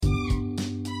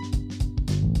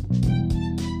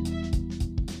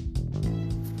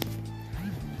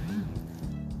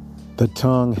The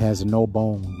tongue has no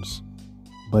bones,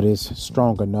 but is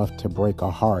strong enough to break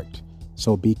a heart,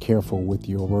 so be careful with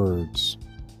your words.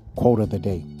 Quote of the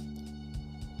day.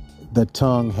 The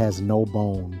tongue has no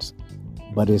bones,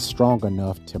 but is strong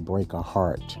enough to break a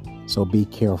heart, so be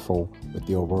careful with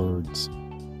your words.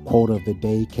 Quote of the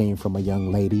day came from a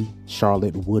young lady,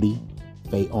 Charlotte Woody,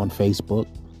 on Facebook.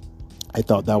 I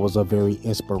thought that was a very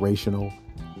inspirational,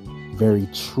 very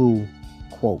true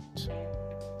quote.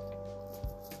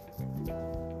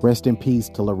 Rest in peace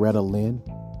to Loretta Lynn.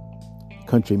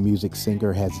 Country music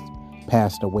singer has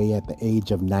passed away at the age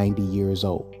of 90 years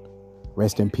old.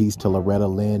 Rest in peace to Loretta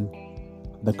Lynn.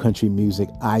 The country music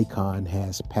icon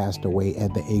has passed away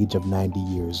at the age of 90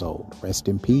 years old. Rest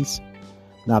in peace.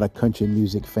 Not a country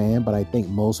music fan, but I think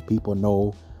most people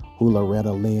know who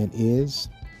Loretta Lynn is.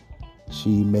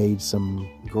 She made some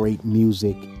great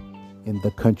music in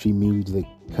the country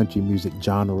music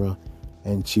genre,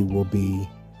 and she will be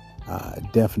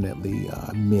definitely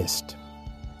missed.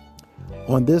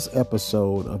 On this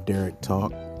episode of Derrick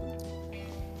Talk,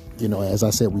 as I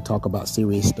said, we talk about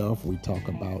serious stuff. We talk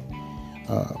about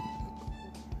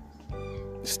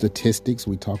statistics.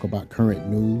 We talk about current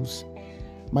news.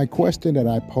 My question that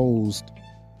I posed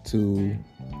to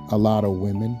a lot of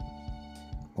women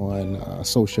on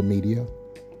social media: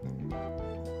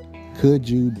 could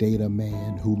you date a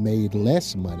man who made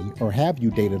less money, or have you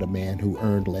dated a man who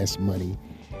earned less money,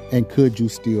 and could you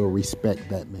still respect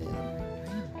that man?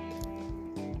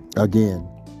 Again,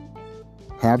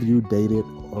 have you dated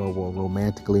or were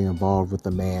romantically involved with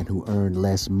a man who earned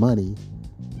less money,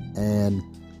 and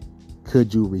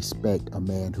could you respect a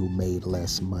man who made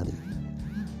less money?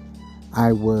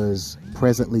 I was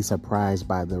pleasantly surprised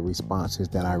by the responses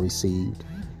that I received.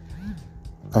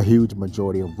 A huge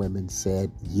majority of women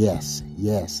said yes,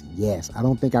 yes, yes. I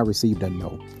don't think I received a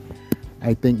no.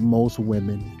 I think most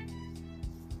women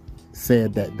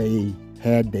said that they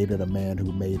had dated a man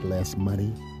who made less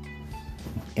money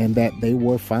and that they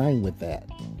were fine with that.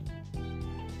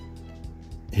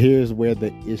 Here's where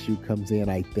the issue comes in,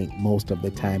 I think, most of the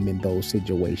time in those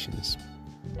situations.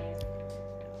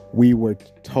 We were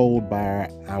told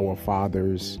by our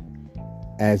fathers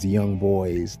as young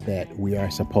boys that we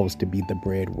are supposed to be the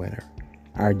breadwinner.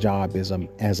 Our job as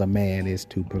a man is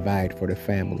to provide for the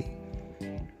family.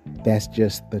 That's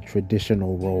just the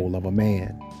traditional role of a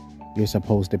man. You're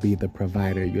supposed to be the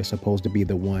provider. You're supposed to be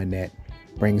the one that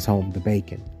brings home the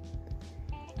bacon.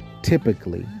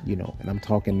 Typically, and I'm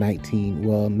talking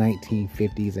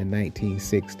 1950s and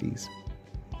 1960s,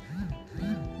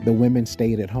 the women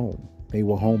stayed at home. They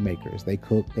were homemakers. They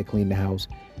cooked, they cleaned the house.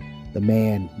 The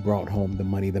man brought home the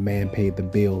money. The man paid the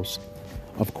bills.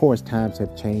 Of course, times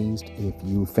have changed. If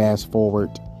you fast forward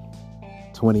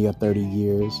 20 or 30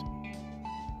 years,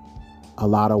 a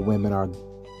lot of women are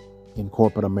in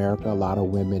corporate America. A lot of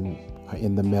women are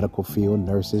in the medical field,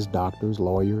 nurses, doctors,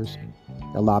 lawyers.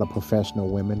 A lot of professional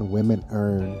women. Women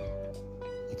earn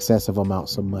excessive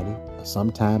amounts of money,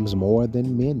 sometimes more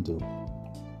than men do.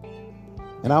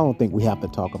 And I don't think we have to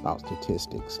talk about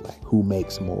statistics like who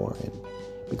makes more,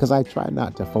 because I try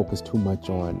not to focus too much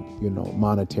on,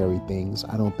 monetary things.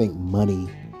 I don't think money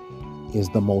is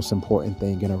the most important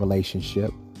thing in a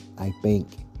relationship. I think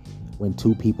when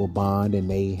two people bond and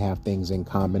they have things in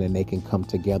common and they can come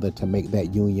together to make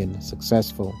that union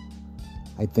successful,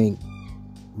 I think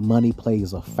money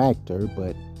plays a factor,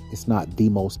 but it's not the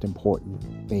most important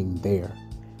thing there.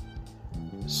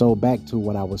 So back to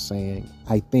what I was saying,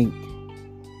 I think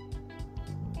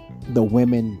the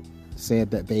women said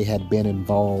that they had been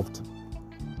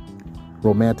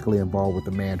romantically involved with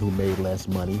a man who made less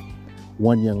money.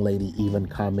 One young lady even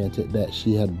commented that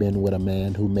she had been with a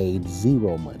man who made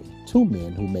zero money. Two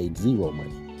men who made zero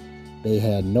money. They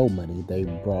had no money. They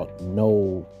brought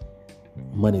no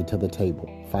money to the table.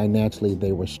 Financially,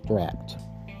 they were strapped.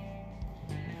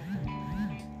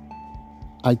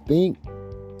 I think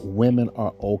women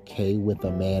are okay with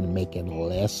a man making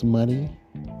less money,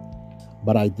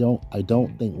 but I don't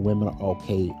think women are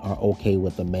okay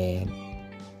with a man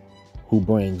who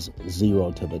brings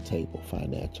zero to the table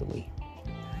financially.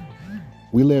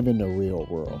 We live in the real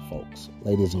world, folks.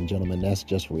 Ladies and gentlemen, that's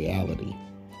just reality.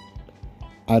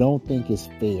 I don't think it's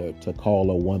fair to call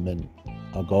a woman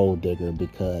a gold digger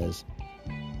because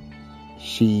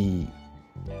she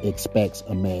expects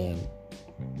a man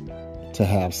to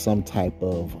have some type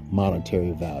of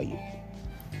monetary value.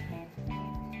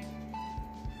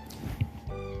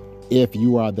 If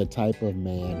you are the type of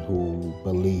man who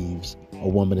believes a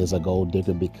woman is a gold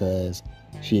digger because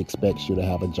she expects you to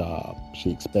have a job,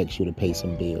 she expects you to pay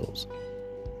some bills,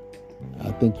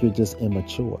 I think you're just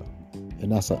immature.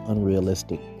 And that's an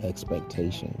unrealistic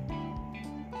expectation.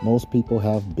 Most people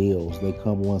have bills. They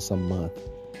come once a month.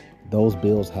 Those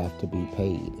bills have to be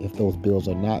paid. If those bills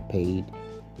are not paid,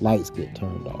 lights get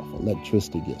turned off,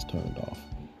 electricity gets turned off.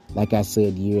 Like I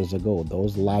said years ago,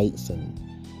 those lights and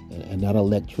that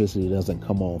electricity doesn't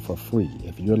come on for free.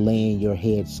 If you're laying your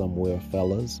head somewhere,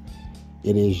 fellas,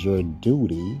 it is your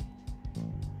duty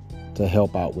to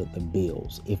help out with the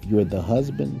bills. If you're the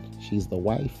husband, she's the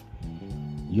wife,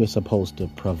 you're supposed to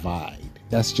provide.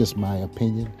 That's just my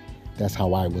opinion. That's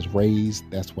how I was raised.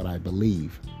 That's what I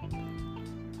believe.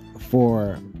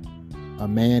 For a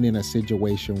man in a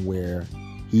situation where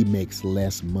he makes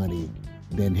less money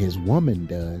than his woman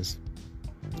does,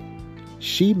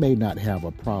 she may not have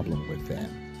a problem with that.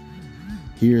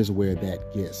 Here's where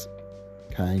that gets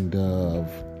kind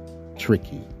of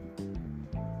tricky.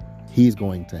 He's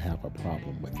going to have a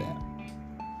problem with that.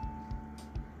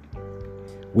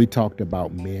 We talked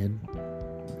about men,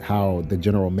 how the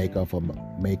general makeup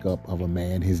of a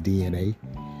man, his DNA.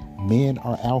 Men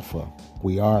are alpha.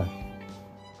 We are.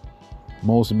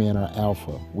 Most men are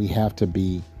alpha. We have to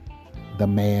be the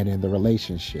man in the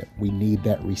relationship. We need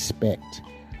that respect.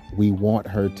 We want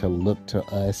her to look to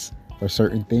us for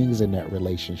certain things in that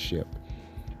relationship.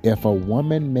 If a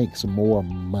woman makes more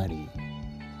money,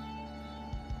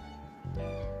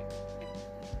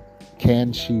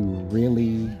 can she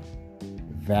really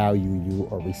value you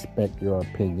or respect your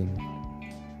opinion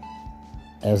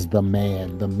as the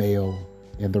man, the male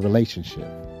in the relationship?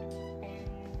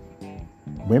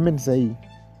 Women say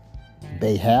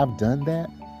they have done that,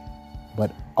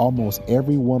 but almost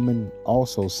every woman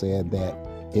also said that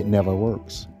it never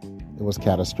works. It was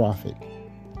catastrophic.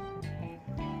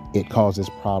 It causes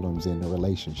problems in the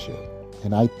relationship.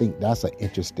 And I think that's an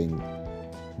interesting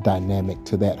dynamic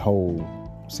to that whole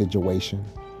situation.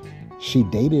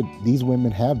 These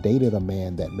women have dated a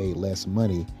man that made less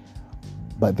money,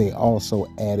 but they also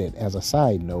added, as a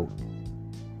side note,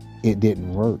 it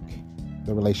didn't work.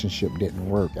 The relationship didn't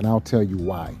work. And I'll tell you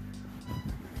why.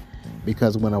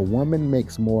 Because when a woman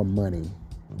makes more money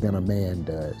than a man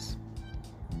does,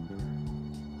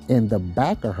 in the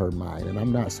back of her mind, and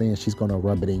I'm not saying she's going to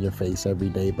rub it in your face every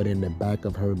day, but in the back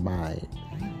of her mind,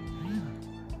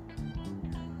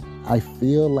 I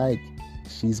feel like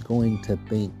she's going to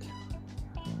think,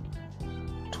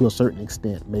 to a certain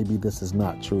extent, maybe this is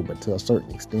not true, but to a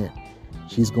certain extent,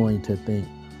 she's going to think,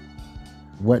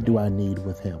 what do I need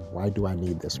with him? Why do I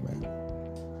need this man?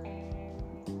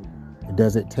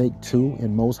 Does it take two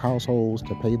in most households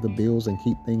to pay the bills and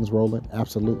keep things rolling?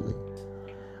 Absolutely.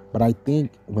 But I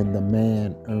think when the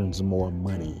man earns more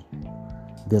money,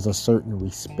 there's a certain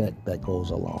respect that goes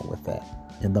along with that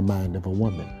in the mind of a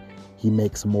woman. He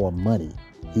makes more money.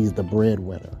 He's the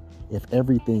breadwinner. If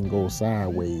everything goes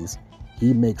sideways,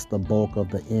 he makes the bulk of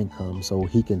the income so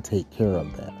he can take care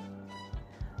of that.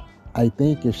 I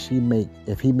think if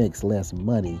he makes less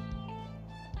money,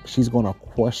 she's going to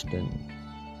question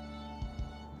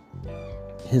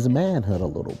his manhood a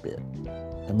little bit.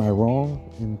 Am I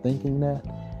wrong in thinking that?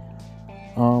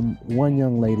 One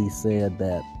young lady said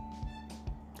that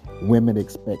women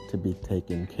expect to be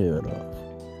taken care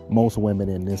of. Most women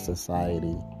in this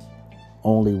society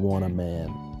only want a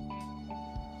man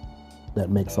that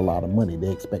makes a lot of money. They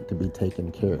expect to be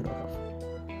taken care of.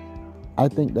 I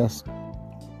think that's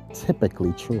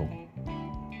typically true.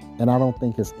 And I don't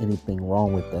think there's anything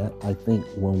wrong with that. I think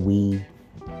when we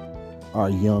are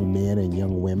young men and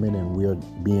young women and we're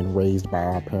being raised by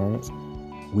our parents,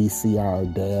 we see our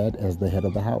dad as the head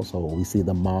of the household. We see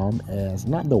the mom as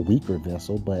not the weaker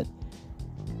vessel, but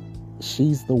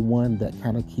she's the one that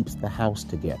kind of keeps the house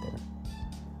together.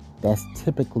 That's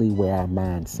typically where our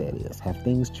mindset is. Have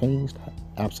things changed?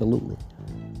 Absolutely.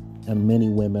 And many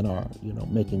women are,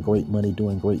 making great money,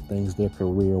 doing great things, they're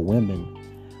career women.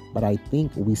 But I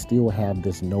think we still have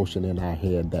this notion in our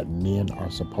head that men are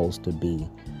supposed to be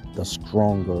the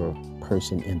stronger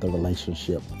person in the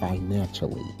relationship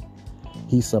financially.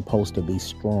 He's supposed to be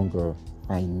stronger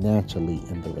financially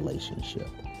in the relationship.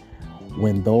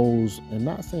 When those, and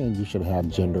not saying you should have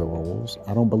gender roles.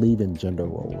 I don't believe in gender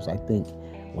roles. I think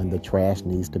when the trash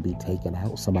needs to be taken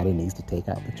out, somebody needs to take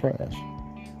out the trash.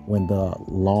 When the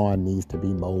lawn needs to be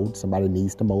mowed, somebody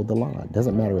needs to mow the lawn. It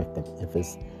doesn't matter if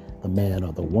it's the man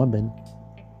or the woman.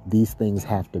 These things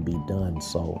have to be done,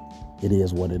 so it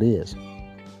is what it is.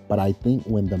 But I think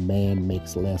when the man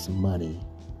makes less money,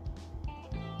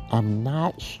 I'm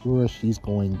not sure she's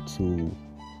going to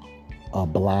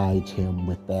oblige him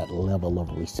with that level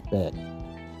of respect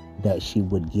that she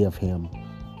would give him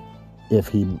if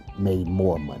he made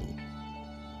more money.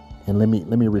 And let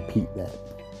me repeat that.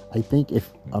 I think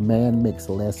if a man makes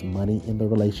less money in the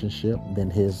relationship than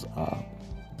his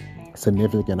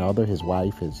significant other, his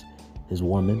wife, his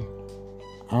woman,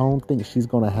 I don't think she's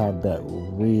going to have that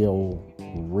real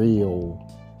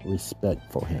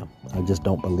respect for him. I just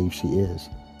don't believe she is.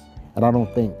 And I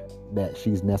don't think that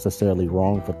she's necessarily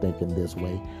wrong for thinking this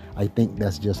way. I think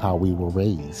that's just how we were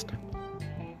raised.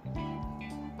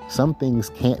 Some things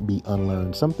can't be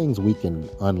unlearned. Some things we can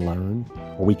unlearn,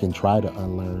 or we can try to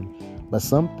unlearn. But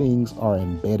some things are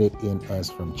embedded in us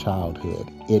from childhood.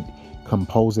 It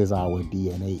composes our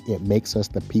DNA. It makes us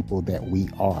the people that we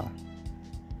are.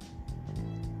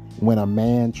 When a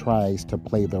man tries to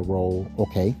play the role,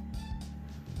 okay,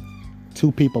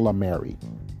 two people are married.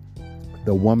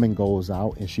 The woman goes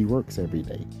out and she works every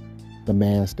day. The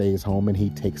man stays home and he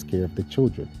takes care of the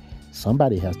children.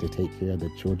 Somebody has to take care of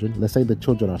the children. Let's say the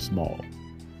children are small.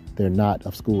 They're not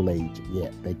of school age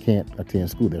yet. They can't attend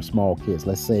school. They're small kids.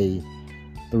 Let's say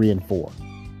 3 and 4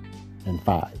 and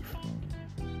 5.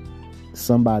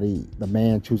 The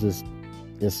man chooses,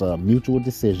 it's a mutual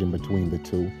decision between the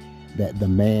two, that the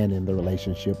man in the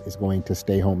relationship is going to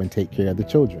stay home and take care of the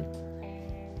children.